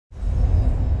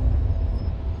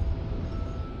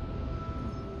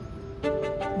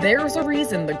There's a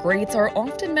reason the greats are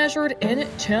often measured in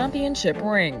championship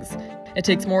rings. It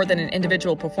takes more than an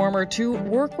individual performer to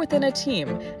work within a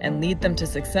team and lead them to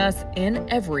success in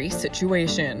every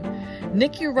situation.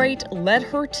 Nikki Wright led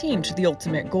her team to the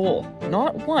ultimate goal,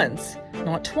 not once,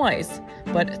 not twice,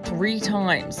 but 3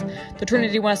 times. The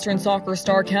Trinity Western soccer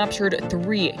star captured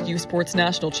 3 U Sports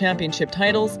National Championship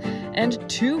titles and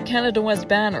 2 Canada West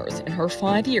banners in her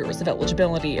 5 years of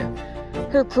eligibility.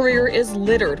 Her career is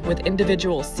littered with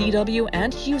individual CW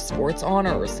and U Sports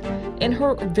honors. In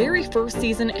her very first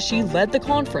season, she led the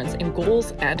conference in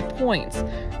goals and points,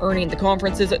 earning the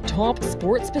conference's top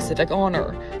sport-specific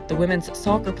honor, the Women's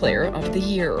Soccer Player of the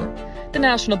Year. The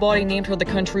national body named her the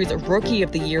country's Rookie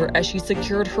of the Year as she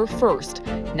secured her first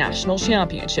national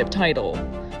championship title.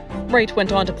 Wright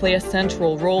went on to play a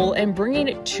central role in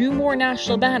bringing 2 more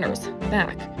national banners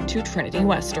back to Trinity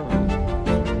Western.